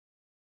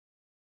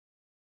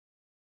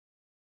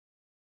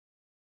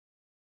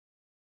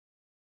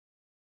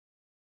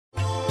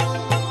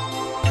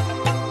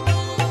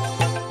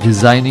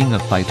designing a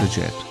fighter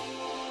jet.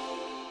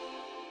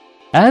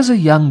 As a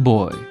young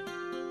boy,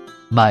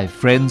 my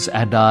friends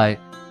and I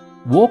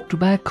walked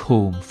back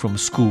home from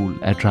school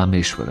at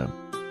Rameswaram.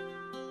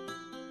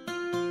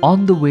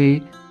 On the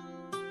way,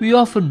 we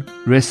often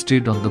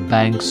rested on the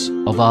banks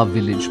of our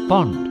village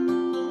pond.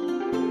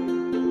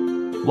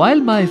 While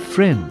my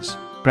friends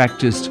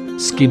practiced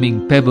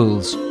skimming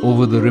pebbles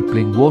over the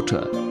rippling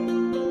water,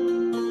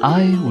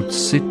 I would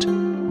sit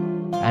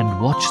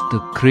and watch the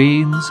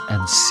cranes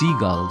and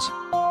seagulls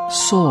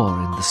soar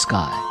in the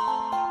sky.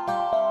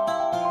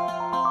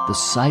 The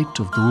sight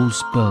of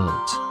those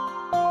birds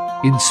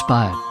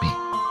inspired me,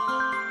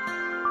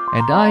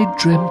 and I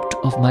dreamt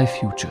of my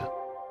future.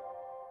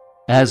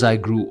 As I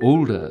grew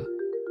older,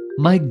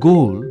 my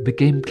goal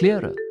became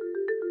clearer.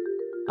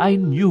 I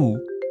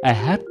knew I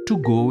had to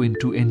go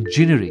into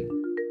engineering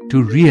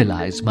to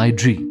realize my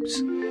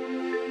dreams.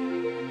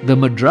 The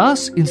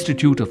Madras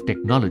Institute of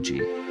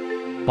Technology,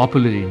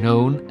 popularly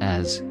known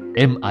as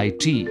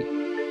MIT,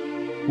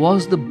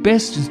 was the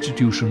best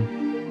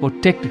institution for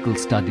technical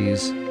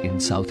studies in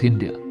South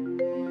India.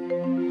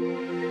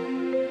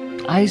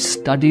 I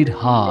studied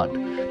hard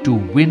to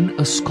win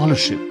a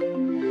scholarship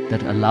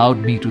that allowed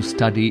me to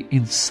study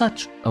in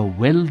such a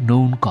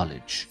well-known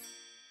college.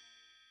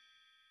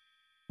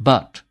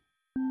 But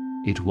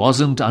it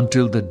wasn't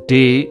until the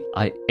day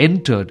I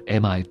entered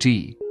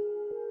MIT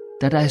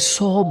that I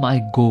saw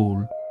my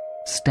goal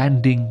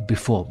standing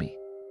before me.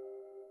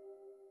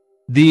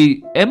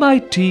 The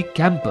MIT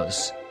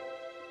campus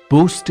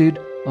boasted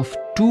of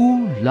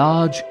 2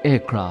 large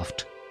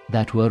aircraft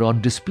that were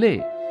on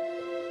display.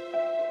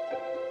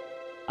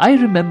 I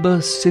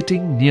remember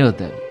sitting near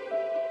them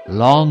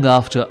long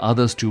after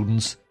other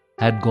students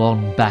had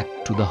gone back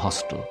to the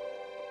hostel.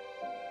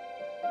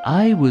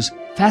 I was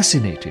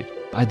fascinated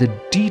by the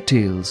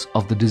details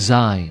of the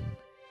design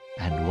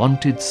and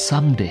wanted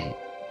someday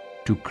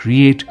to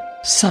create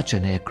such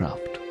an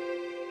aircraft.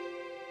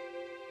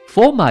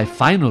 For my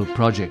final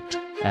project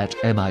at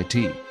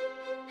MIT,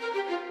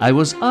 I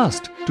was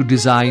asked to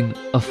design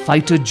a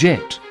fighter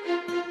jet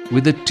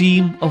with a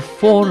team of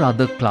 4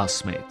 other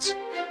classmates.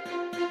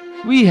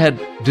 We had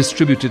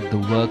distributed the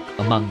work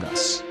among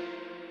us.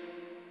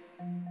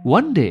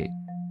 One day,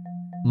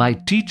 my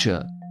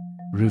teacher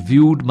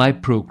reviewed my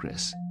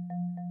progress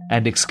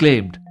and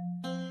exclaimed,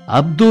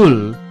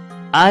 "Abdul,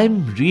 I'm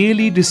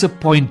really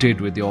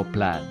disappointed with your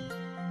plan.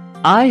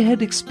 I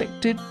had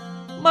expected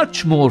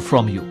much more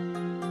from you."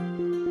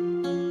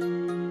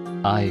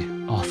 I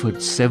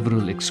offered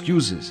several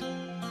excuses,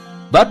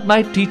 but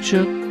my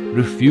teacher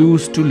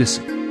refused to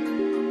listen.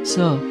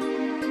 "Sir,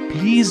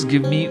 please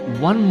give me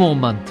 1 more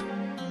month.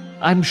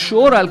 I'm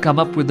sure I'll come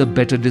up with a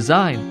better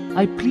design,"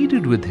 I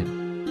pleaded with him.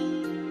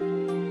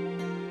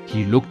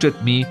 He looked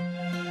at me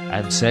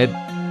and said,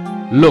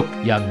 "Look,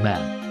 young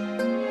man,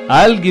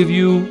 I'll give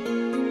you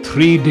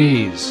 3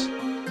 days.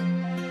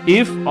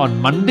 If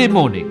on Monday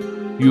morning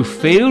you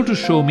fail to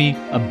show me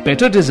a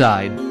better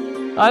design,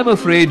 I'm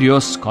afraid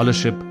your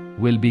scholarship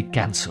will be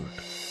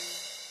cancelled."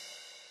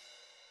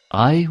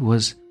 I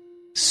was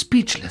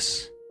speechless.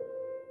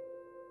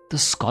 The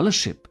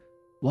scholarship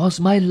was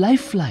my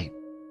lifeline.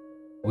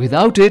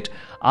 Without it,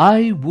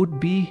 I would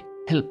be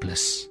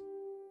helpless.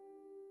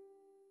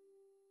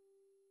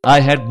 I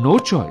had no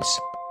choice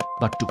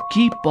but to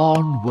keep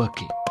on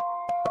working.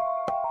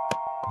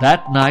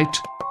 That night,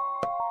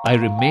 I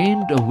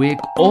remained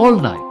awake all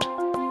night,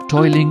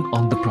 toiling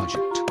on the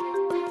project.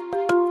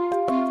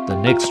 The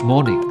next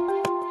morning,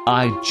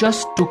 I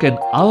just took an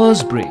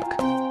hour's break,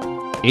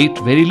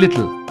 ate very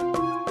little,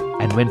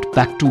 and went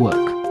back to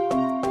work.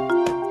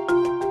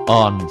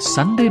 On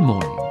Sunday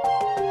morning,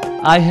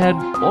 I had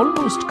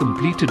almost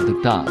completed the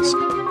task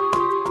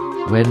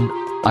when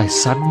I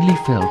suddenly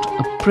felt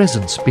a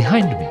presence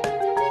behind me.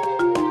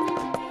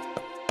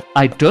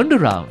 I turned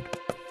around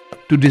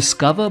to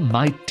discover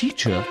my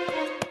teacher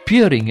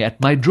peering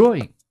at my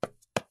drawing.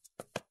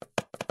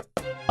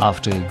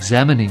 After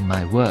examining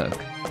my work,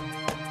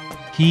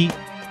 he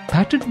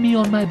patted me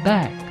on my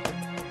back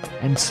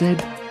and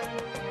said,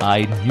 "I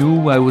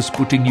knew I was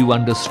putting you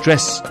under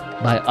stress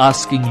by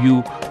asking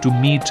you to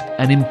meet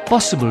an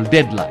impossible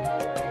deadline.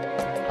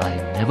 I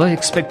never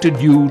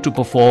expected you to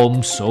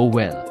perform so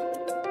well."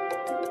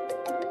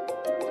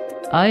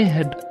 I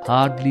had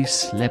hardly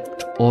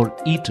slept or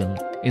eaten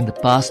in the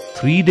past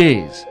 3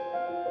 days,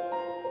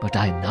 but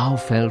I now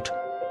felt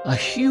a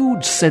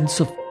huge sense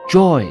of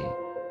joy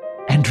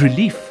and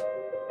relief.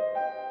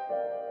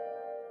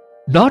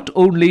 Not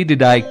only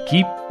did I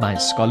keep my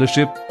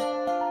scholarship,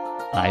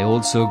 I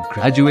also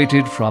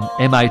graduated from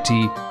MIT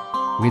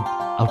with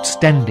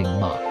outstanding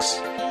marks.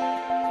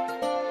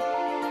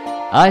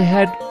 I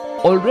had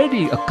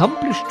already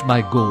accomplished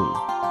my goal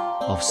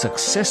of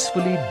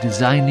successfully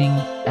designing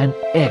an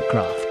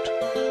aircraft.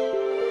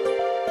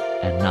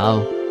 And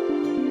now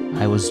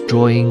I was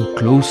drawing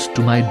close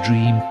to my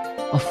dream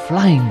of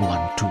flying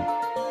one too.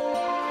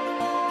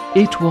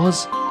 It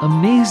was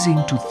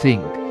amazing to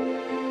think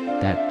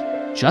that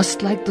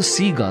just like the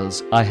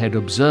seagulls I had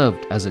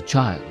observed as a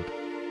child,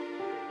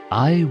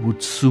 I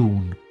would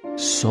soon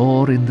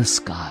soar in the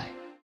sky.